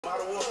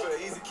Modern Warfare,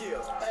 easy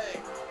kill. Hey,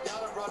 y'all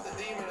done brought the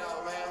demon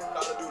out, man.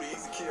 Gotta do the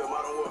easy kill,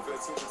 Modern Warfare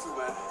 2v2,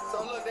 man.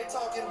 So look, they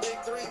talking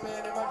big three,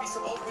 man. There might be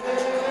some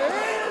openings.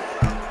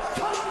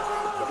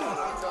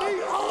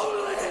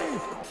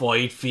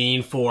 Fight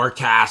Fiend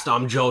Forecast.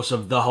 I'm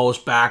Joseph, the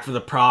host, back for the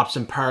props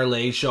and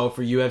parlay show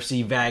for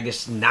UFC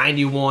Vegas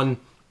 91.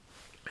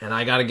 And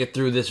I gotta get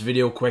through this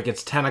video quick.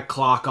 It's 10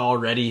 o'clock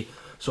already,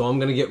 so I'm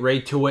gonna get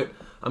right to it.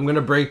 I'm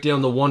gonna break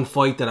down the one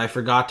fight that I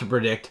forgot to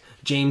predict.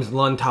 James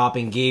Llontop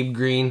and Gabe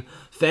Green.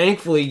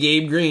 Thankfully,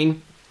 Gabe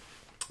Green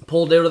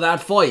pulled out of that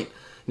fight.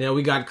 Now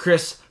we got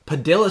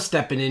Padilla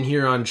stepping in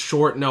here on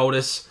short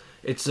notice.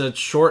 It's a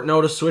short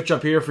notice switch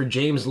up here for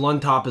James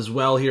Llontop as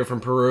well here from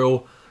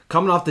Peru.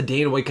 Coming off the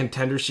Dana White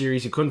Contender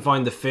Series, he couldn't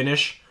find the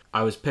finish.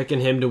 I was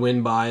picking him to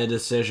win by a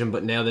decision,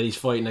 but now that he's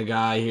fighting a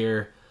guy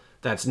here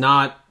that's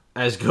not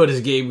as good as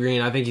Gabe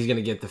Green, I think he's going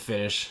to get the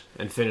finish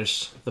and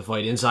finish the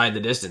fight inside the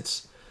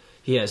distance.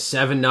 He has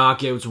 7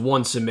 knockouts,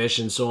 1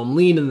 submission, so I'm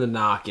leaning the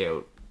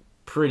knockout.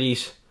 Pretty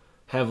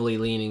heavily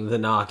leaning the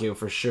knockout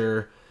for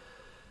sure.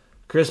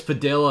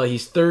 Padilla,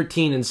 he's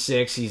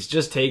 13-6. He's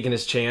just taking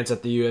his chance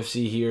at the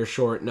UFC here,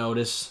 short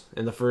notice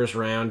in the first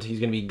round. He's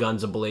going to be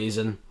guns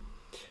a-blazing.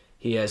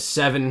 He has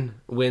 7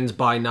 wins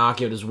by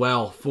knockout as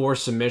well, 4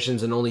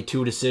 submissions and only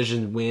 2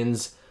 decision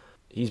wins.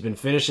 He's been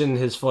finishing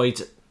his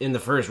fights in the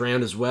first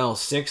round as well.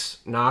 6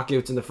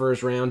 knockouts in the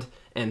first round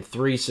and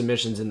 3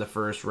 submissions in the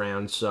first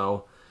round.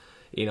 So,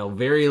 you know,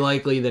 very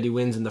likely that he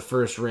wins in the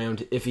first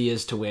round if he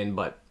is to win.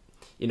 But,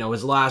 you know,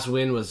 his last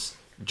win was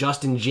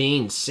Justin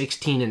James,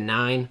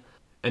 16-9.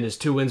 And his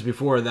 2 wins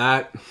before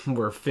that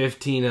were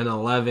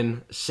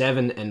 15-11,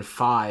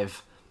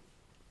 7-5.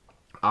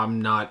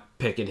 I'm not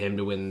picking him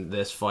to win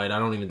this fight. I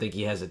don't even think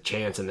he has a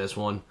chance in this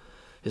one.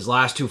 His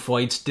last 2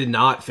 fights did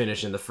not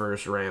finish in the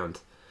first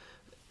round.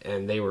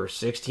 And they were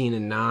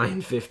 16-9,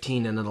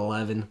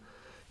 15-11.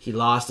 He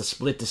lost a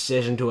split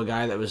decision to a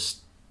guy that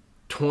was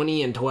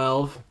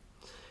 20-12.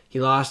 He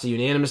lost a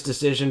unanimous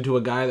decision to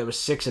a guy that was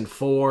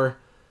 6-4.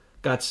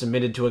 Got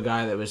submitted to a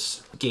guy that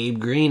was Gabe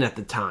Green at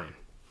the time,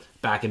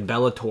 back in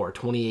Bellator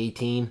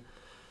 2018.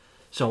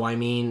 So, I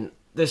mean,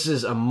 this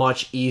is a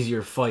much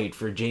easier fight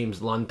for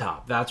James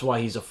Llontop. That's why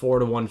he's a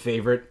 4-1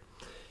 favorite.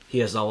 He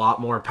has a lot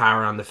more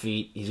power on the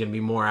feet. He's going to be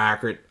more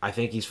accurate. I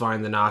think he's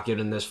finding the knockout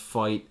in this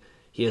fight.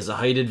 He has a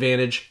height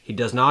advantage. He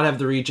does not have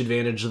the reach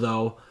advantage,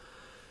 though.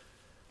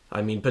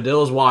 I mean,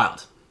 Padilla's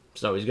wild.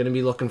 So he's going to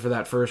be looking for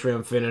that first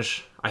round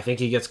finish. I think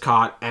he gets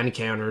caught and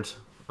countered.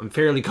 I'm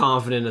fairly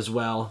confident as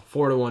well.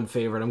 4-1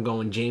 favorite. I'm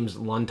going James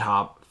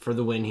Llontop for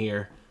the win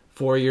here.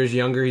 4 years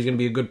younger. He's going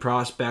to be a good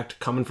prospect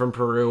coming from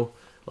Peru.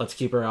 Let's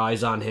keep our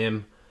eyes on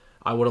him.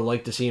 I would have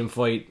liked to see him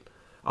fight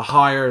a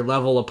higher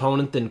level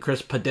opponent than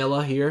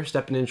Padilla here,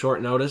 stepping in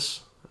short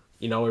notice.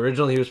 You know,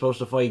 originally he was supposed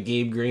to fight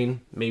Gabe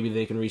Green. Maybe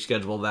they can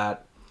reschedule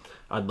that.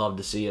 I'd love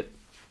to see it.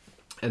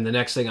 And the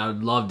next thing I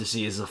would love to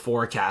see is the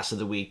forecast of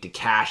the week to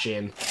cash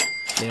in.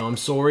 Now, I'm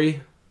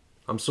sorry.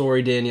 I'm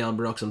sorry, Danielle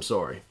Brooks. I'm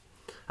sorry.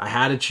 I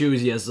had to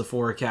choose you as the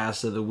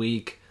forecast of the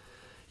week.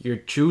 You're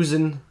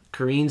choosing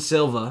Karine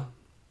Silva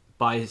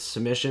by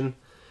submission.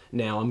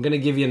 Now, I'm going to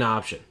give you an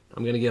option.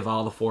 I'm going to give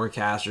all the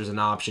forecasters an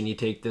option. You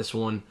take this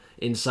one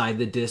inside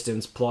the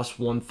distance, plus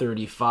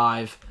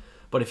 135.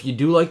 But if you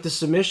do like the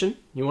submission,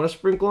 you want to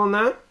sprinkle on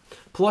that?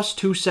 Plus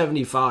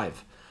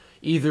 275.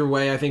 Either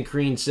way, I think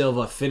Karine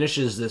Silva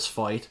finishes this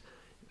fight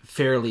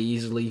fairly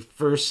easily.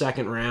 First,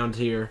 second round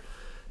here.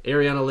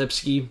 Ariane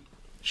Lipski,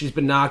 she's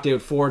been knocked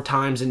out 4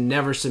 times and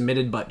never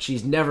submitted, but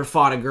she's never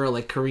fought a girl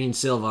like Karine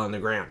Silva on the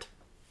ground.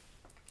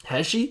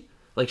 Has she?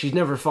 Like, she's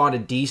never fought a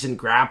decent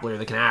grappler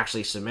that can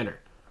actually submit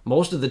her.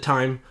 Most of the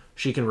time,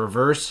 she can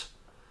reverse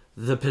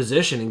the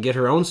position and get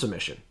her own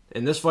submission.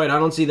 In this fight, I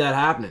don't see that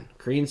happening.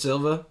 Karine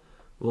Silva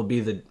will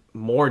be the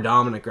more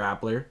dominant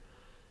grappler.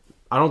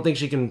 I don't think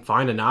she can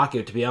find a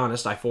knockout, to be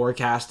honest. I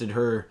forecasted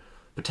her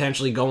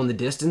potentially going the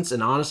distance,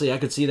 and honestly, I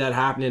could see that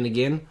happening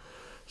again.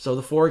 So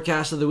the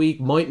forecast of the week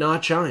might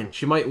not shine.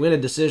 She might win a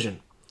decision,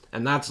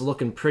 and that's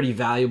looking pretty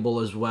valuable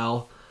as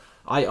well.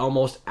 I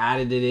almost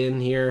added it in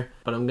here,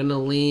 but I'm going to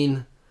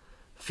lean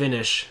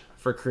finish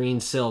for Karine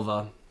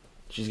Silva.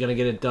 She's going to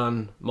get it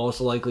done most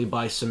likely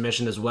by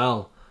submission as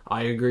well.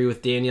 I agree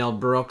with Danielle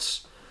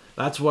Brooks.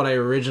 That's what I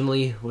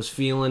originally was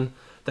feeling,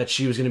 that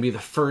she was going to be the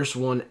first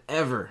one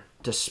ever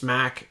to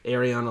smack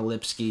Ariane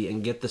Lipski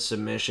and get the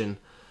submission.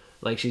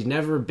 Like, she's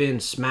never been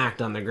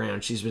smacked on the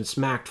ground. She's been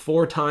smacked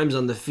 4 times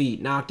on the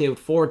feet, knocked out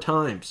 4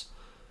 times,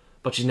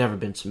 but she's never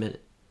been submitted.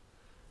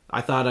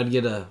 I thought I'd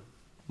get a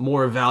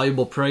more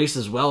valuable price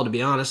as well, to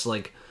be honest.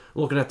 Like,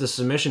 looking at the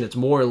submission, it's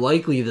more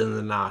likely than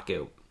the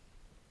knockout.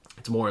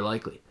 It's more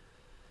likely.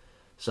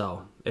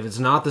 So, if it's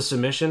not the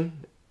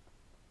submission,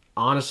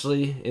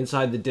 honestly,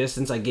 inside the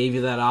distance, I gave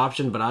you that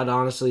option, but I'd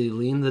honestly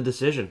lean the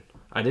decision.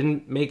 I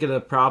didn't make it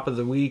a prop of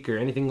the week or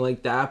anything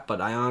like that,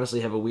 but I honestly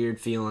have a weird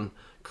feeling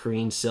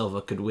Karine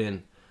Silva could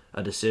win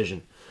a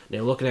decision.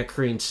 Now, looking at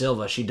Karine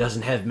Silva, she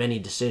doesn't have many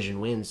decision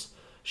wins.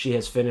 She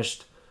has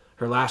finished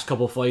her last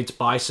couple fights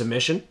by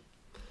submission,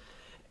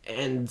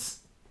 and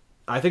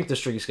I think the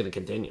streak is going to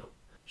continue.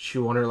 She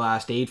won her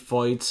last 8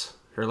 fights.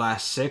 Her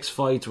last 6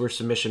 fights were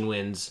submission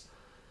wins.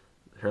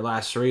 Her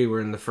last 3 were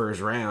in the first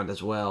round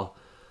as well.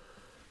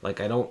 Like,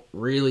 I don't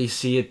really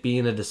see it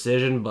being a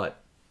decision,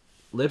 but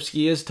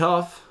Lipski is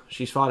tough.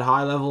 She's fought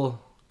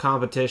high-level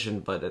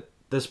competition, but at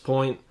this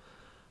point,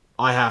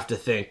 I have to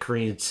think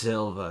Karine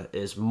Silva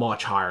is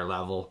much higher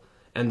level.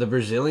 And the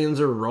Brazilians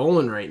are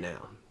rolling right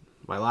now.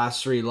 My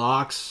last 3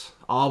 locks,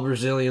 all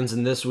Brazilians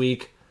in this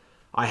week.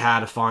 I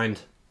had to find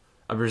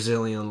a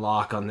Brazilian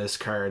lock on this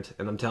card.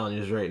 And I'm telling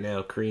you right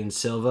now, Karine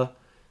Silva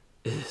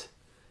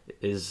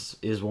is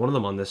one of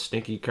them on this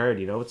stinky card.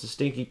 You know, it's a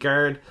stinky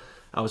card.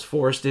 I was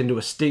forced into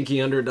a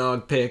stinky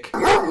underdog pick.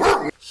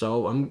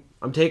 So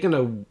I'm taking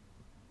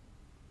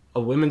a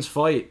women's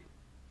fight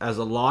as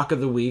a lock of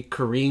the week,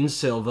 Karine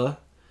Silva.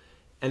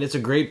 And it's a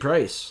great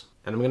price.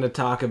 And I'm going to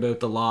talk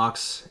about the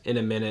locks in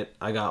a minute.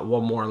 I got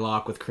one more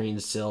lock with Karine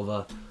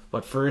Silva.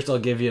 But first, I'll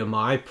give you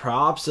my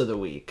props of the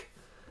week.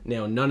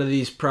 Now, none of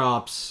these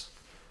props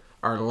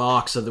are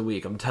locks of the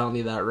week. I'm telling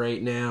you that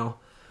right now.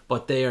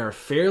 But they are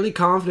fairly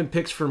confident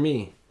picks for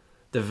me.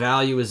 The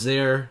value is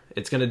there.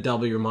 It's going to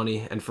double your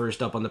money. And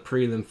first up on the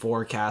prelim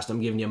forecast,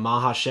 I'm giving you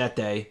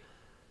Mahashete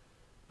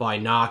by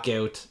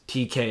knockout,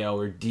 TKO,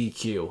 or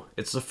DQ.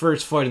 It's the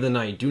first fight of the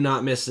night. Do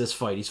not miss this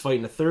fight. He's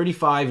fighting a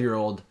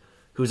 35-year-old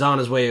who's on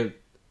his way out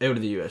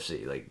of the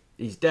UFC. Like,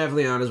 he's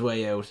definitely on his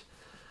way out.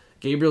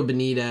 Gabriel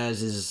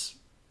Benitez is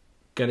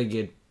going to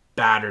get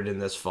battered in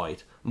this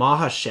fight.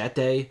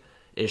 Mahashete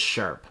is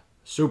sharp.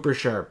 Super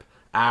sharp.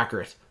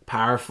 Accurate.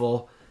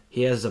 Powerful.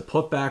 He has a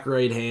putback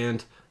right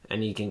hand,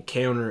 and he can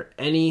counter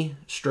any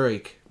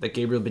strike that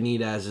Gabriel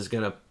Benitez is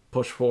going to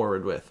push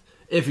forward with,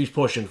 if he's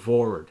pushing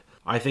forward.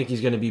 I think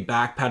he's going to be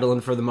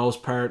backpedaling for the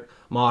most part.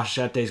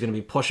 Mahashete is going to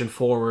be pushing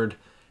forward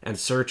and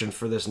searching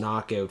for this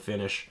knockout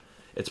finish.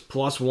 It's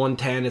plus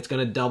 110. It's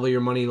going to double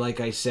your money, like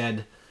I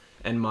said.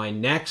 And my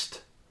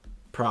next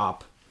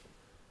prop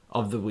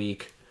of the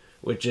week,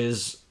 which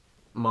is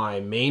my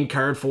main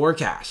card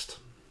forecast,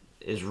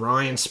 is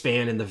Ryan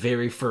Spann in the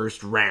very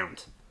first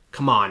round.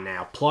 Come on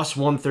now, plus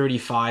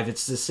 135.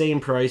 It's the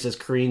same price as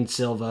Karine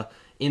Silva,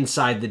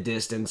 inside the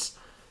distance.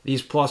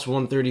 These plus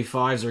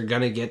 135s are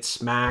going to get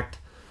smacked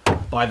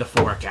by the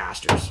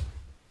forecasters.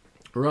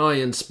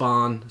 Ryan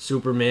Spann,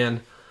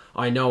 Superman.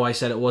 I know I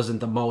said it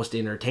wasn't the most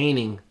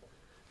entertaining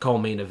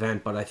co-main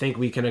event, but I think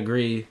we can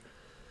agree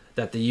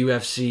that the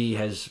UFC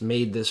has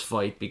made this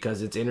fight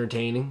because it's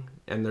entertaining,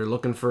 and they're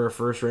looking for a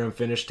first-round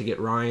finish to get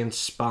Ryan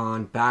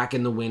Spann back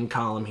in the win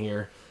column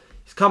here.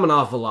 He's coming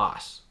off a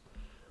loss,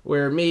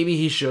 where maybe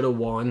he should have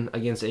won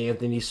against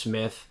Anthony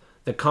Smith.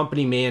 The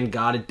company man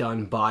got it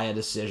done by a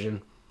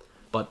decision,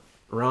 but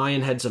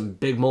Ryan had some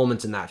big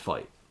moments in that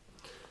fight.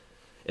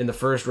 In the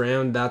first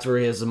round, that's where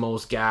he has the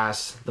most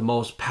gas, the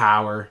most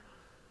power.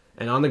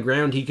 And on the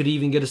ground, he could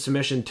even get a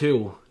submission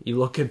too. You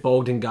look at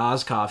Bogdan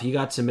Gazkov, he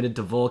got submitted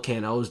to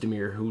Volkan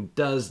Ozdemir, who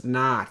does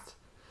not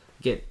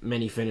get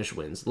many finish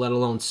wins, let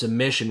alone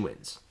submission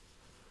wins.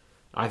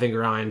 I think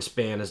Ryan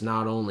Spann is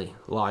not only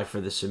live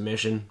for the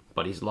submission,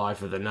 but he's live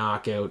for the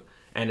knockout.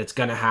 And it's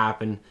going to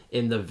happen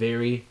in the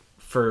very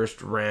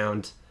first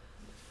round.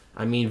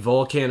 I mean,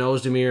 Volkan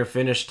Ozdemir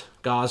finished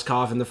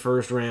Gazkov in the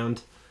first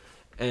round.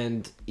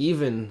 And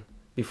even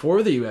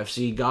before the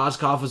UFC,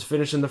 Gazkov was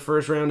finished in the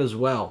first round as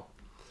well.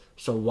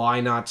 So why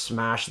not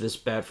smash this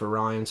bet for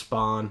Ryan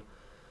Spann?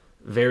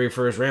 Very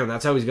first round.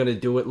 That's how he's going to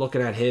do it.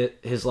 Looking at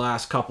his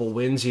last couple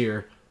wins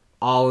here,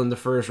 all in the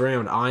first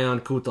round.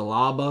 Ion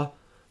Cutelaba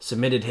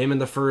submitted him in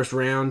the first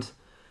round,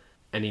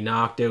 and he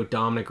knocked out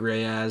Dominic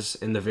Reyes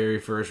in the very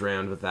first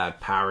round with that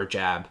power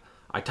jab.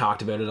 I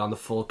talked about it on the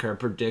Full Card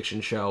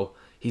Prediction Show.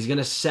 He's going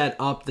to set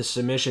up the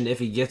submission if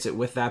he gets it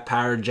with that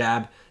power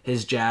jab.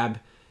 His jab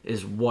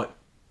is what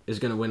is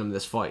going to win him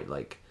this fight.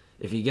 Like,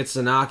 if he gets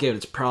the knockout,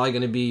 it's probably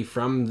going to be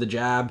from the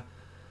jab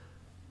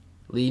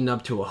leading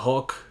up to a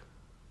hook.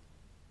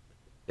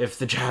 If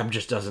the jab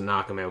just doesn't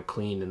knock him out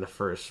clean in the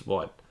first,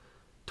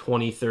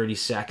 20, 30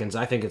 seconds,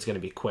 I think it's going to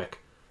be quick.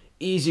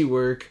 Easy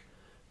work.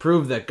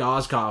 Prove that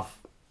Gazkov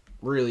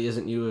really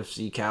isn't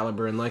UFC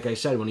caliber. And like I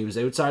said, when he was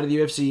outside of the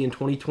UFC in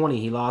 2020,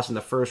 he lost in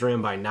the first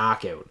round by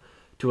knockout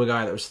to a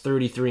guy that was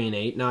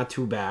 33-8. Not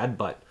too bad,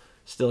 but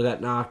still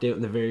got knocked out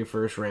in the very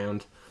first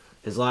round.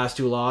 His last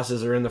 2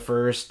 losses are in the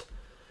first.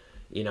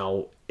 You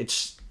know,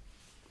 it's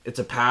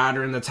a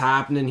pattern that's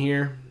happening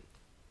here.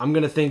 I'm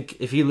going to think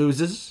if he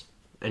loses,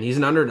 and he's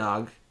an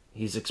underdog,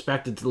 he's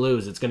expected to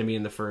lose, it's going to be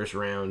in the first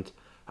round.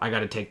 I got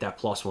to take that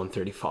plus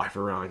 135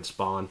 for Ryan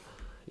Spann.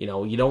 You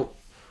know, you don't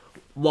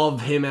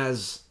love him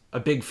as a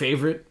big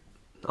favorite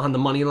on the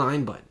money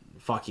line, but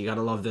fuck, you got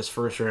to love this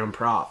first round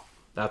prop.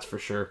 That's for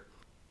sure.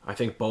 I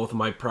think both of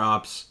my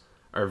props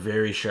are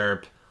very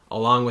sharp,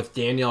 along with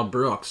Danielle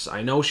Brooks.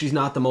 I know she's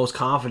not the most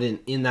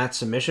confident in that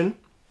submission,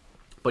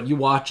 but you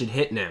watch it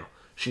hit now.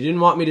 She didn't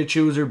want me to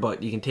choose her,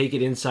 but you can take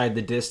it inside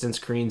the distance,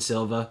 Karine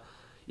Silva.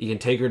 You can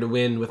take her to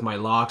win with my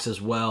locks as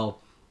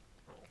well.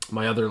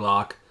 My other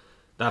lock,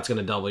 that's going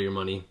to double your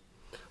money.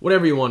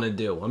 Whatever you want to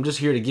do. I'm just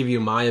here to give you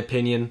my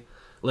opinion,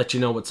 let you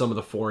know what some of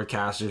the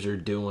forecasters are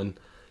doing.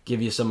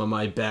 give you some of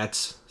my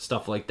bets,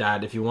 stuff like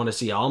that. If you want to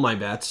see all my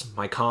bets,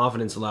 my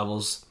confidence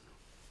levels,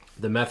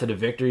 the method of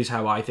victories,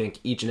 how I think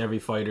each and every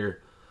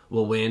fighter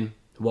will win,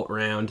 what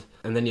round.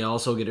 And then you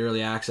also get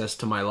early access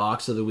to my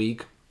locks of the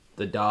week,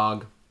 the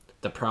dog,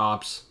 the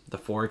props, the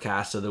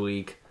forecast of the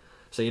week.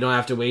 So you don't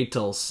have to wait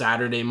till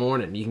Saturday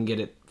morning. You can get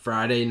it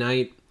Friday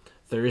night,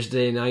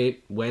 Thursday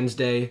night,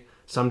 Wednesday.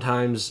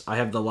 Sometimes I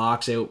have the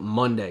locks out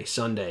Monday,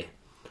 Sunday.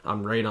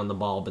 I'm right on the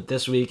ball. But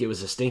this week it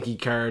was a stinky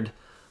card.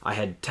 I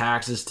had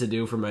taxes to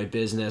do for my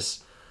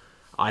business.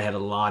 I had a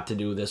lot to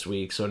do this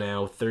week. So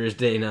now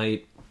Thursday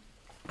night,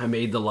 I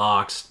made the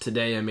locks.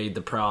 Today I made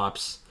the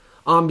props.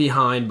 I'm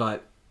behind,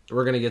 but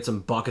we're going to get some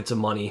buckets of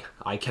money.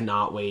 I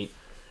cannot wait.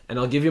 And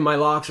I'll give you my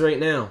locks right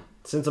now.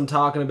 Since I'm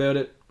talking about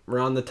it, we're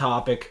on the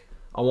topic.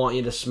 I want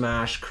you to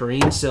smash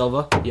Kareem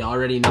Silva. You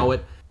already know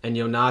it. And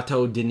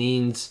Llontop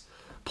Dineen's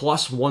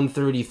plus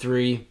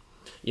 133.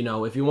 You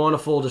know, if you want a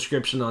full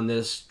description on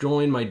this,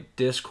 join my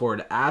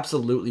Discord.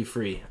 Absolutely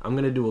free. I'm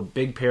going to do a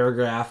big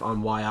paragraph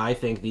on why I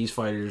think these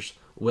fighters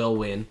will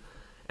win.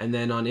 And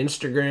then on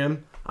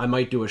Instagram, I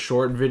might do a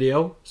short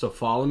video. So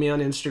follow me on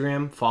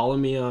Instagram. Follow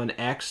me on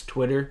X,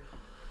 Twitter.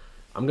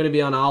 I'm going to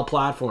be on all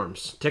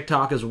platforms.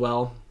 TikTok as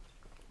well.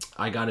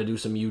 I got to do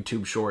some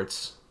YouTube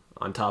shorts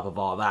on top of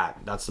all that.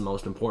 That's the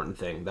most important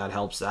thing. That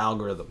helps the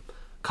algorithm.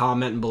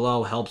 Commenting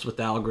below helps with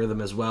the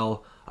algorithm as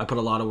well. I put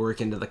a lot of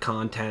work into the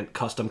content,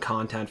 custom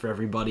content for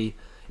everybody.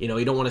 You know,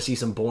 you don't want to see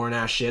some boring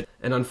ass shit.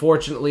 And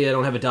unfortunately, I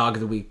don't have a dog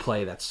of the week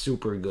play that's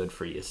super good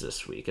for you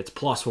this week. It's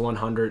plus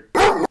 100.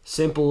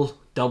 Simple,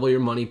 double your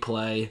money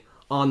play.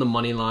 On the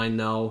money line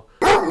though.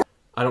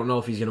 I don't know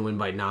if he's going to win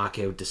by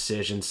knockout,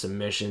 decision,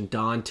 submission.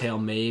 Don'Tale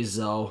Mayes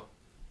though.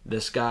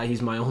 This guy,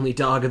 he's my only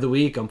dog of the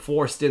week. I'm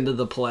forced into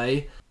the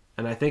play.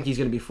 And I think he's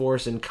going to be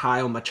forcing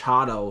Kyle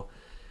Machado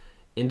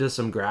into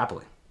some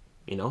grappling.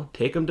 You know,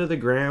 take him to the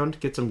ground,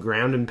 get some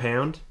ground and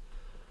pound,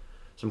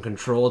 some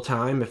control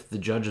time if the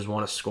judges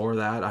want to score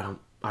that.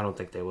 I don't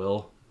think they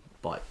will,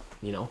 but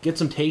you know, get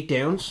some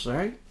takedowns, all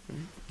right?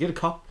 Get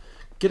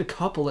a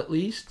couple at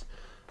least.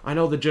 I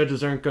know the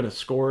judges aren't going to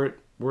score it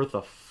worth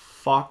a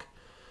fuck.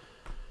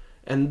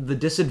 And the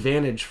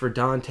disadvantage for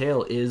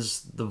Don'Tale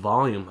is the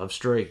volume of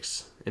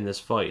strikes in this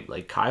fight.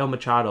 Like Kyle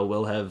Machado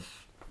will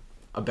have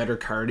a better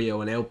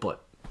cardio and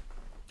output.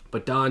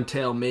 But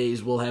Don'Tale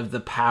Mayes will have the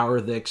power,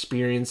 the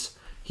experience.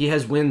 He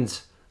has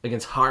wins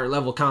against higher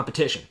level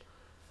competition.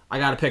 I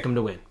got to pick him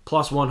to win.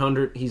 Plus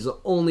 100. He's the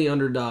only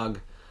underdog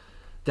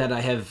that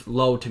I have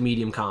low to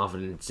medium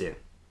confidence in.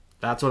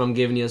 That's what I'm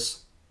giving you.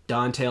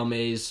 Don'Tale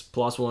Mayes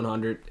plus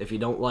 100. If you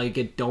don't like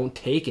it, don't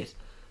take it.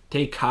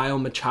 Take Kyle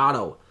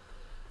Machado.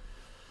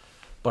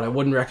 But I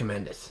wouldn't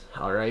recommend it.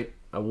 All right?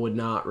 I would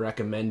not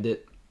recommend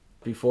it.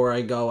 Before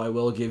I go, I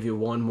will give you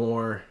one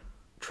more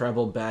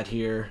treble bet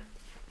here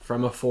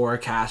from a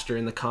forecaster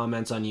in the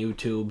comments on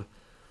YouTube.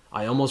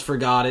 I almost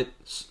forgot it.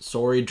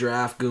 Sorry,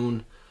 Giraffe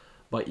Goon.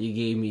 But you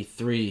gave me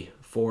 3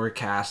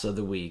 forecasts of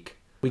the week.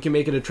 We can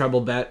make it a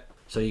treble bet.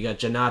 So you got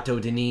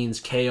Llontop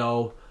Dineen's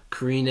KO,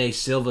 Kareem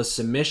Silva's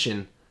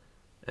submission,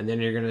 and then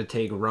you're going to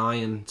take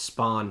Ryan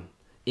Spawn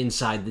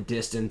inside the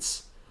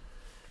distance.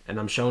 And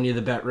I'm showing you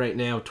the bet right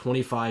now.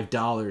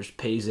 $25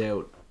 pays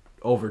out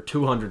over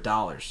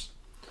 $200.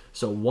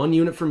 So 1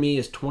 unit for me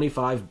is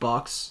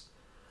 $25,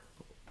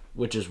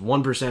 which is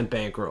 1%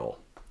 bankroll.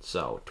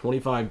 So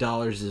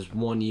 $25 is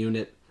 1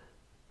 unit.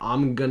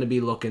 I'm going to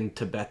be looking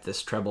to bet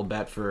this treble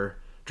bet for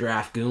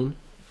Giraffe Goon.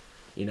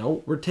 You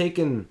know, we're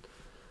taking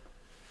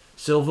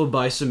Silva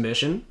by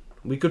submission.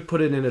 We could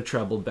put it in a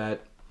treble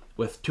bet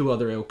with 2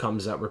 other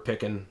outcomes that we're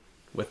picking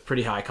with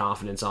pretty high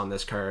confidence on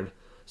this card.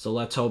 So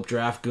let's hope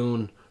Giraffe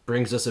Goon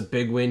brings us a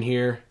big win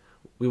here.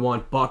 We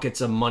want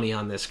buckets of money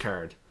on this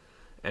card.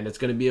 And it's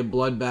going to be a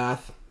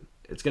bloodbath.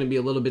 It's going to be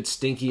a little bit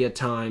stinky at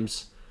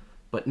times.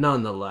 But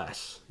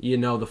nonetheless, you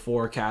know the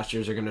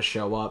forecasters are going to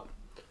show up,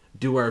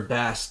 do our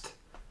best,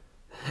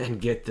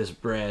 and get this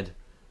bread.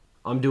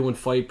 I'm doing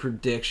fight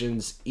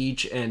predictions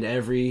each and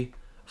every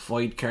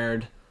fight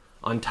card,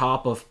 on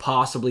top of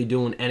possibly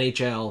doing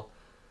NHL,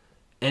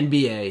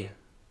 NBA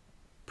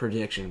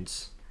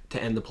predictions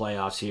to end the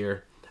playoffs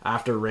here.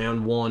 After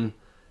round 1,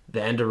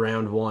 the end of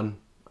round 1,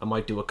 I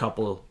might do a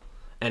couple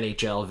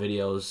NHL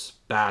videos,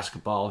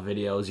 basketball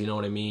videos, you know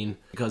what I mean?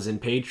 Because in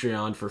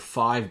Patreon, for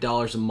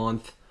 $5 a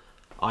month,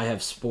 I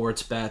have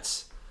sports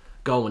bets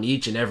going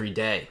each and every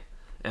day.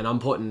 And I'm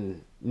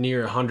putting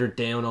near 100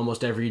 down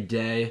almost every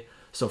day.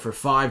 So for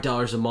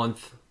 $5 a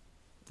month,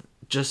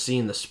 just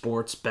seeing the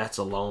sports bets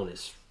alone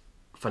is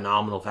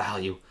phenomenal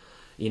value.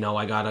 You know,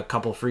 I got a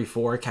couple free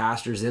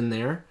forecasters in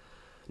there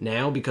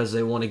now because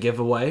they want to give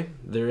away.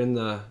 They're in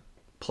the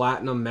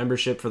platinum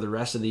membership for the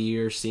rest of the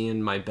year,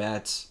 seeing my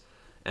bets,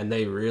 and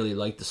they really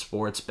like the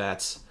sports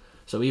bets.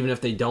 So even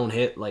if they don't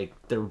hit, like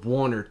they're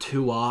 1 or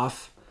 2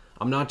 off,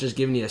 I'm not just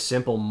giving you a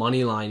simple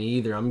money line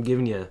either. I'm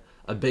giving you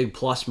a big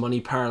plus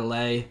money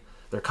parlay.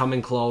 They're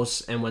coming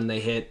close, and when they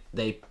hit,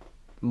 they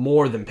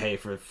more than pay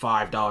for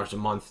 $5 a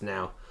month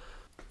now.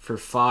 For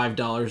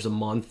 $5 a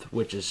month,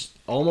 which is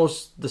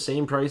almost the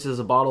same price as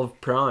a bottle of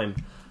Prime,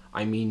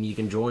 I mean, you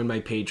can join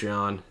my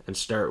Patreon and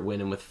start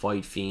winning with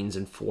Fight Fiends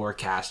and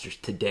forecasters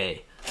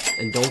today.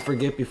 And don't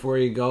forget, before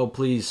you go,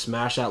 please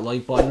smash that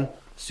like button,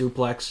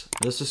 suplex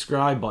the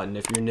subscribe button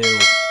if you're new,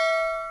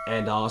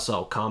 and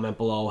also comment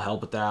below,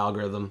 help with the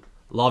algorithm.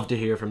 Love to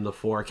hear from the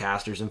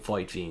forecasters and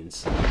Fight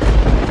Fiends.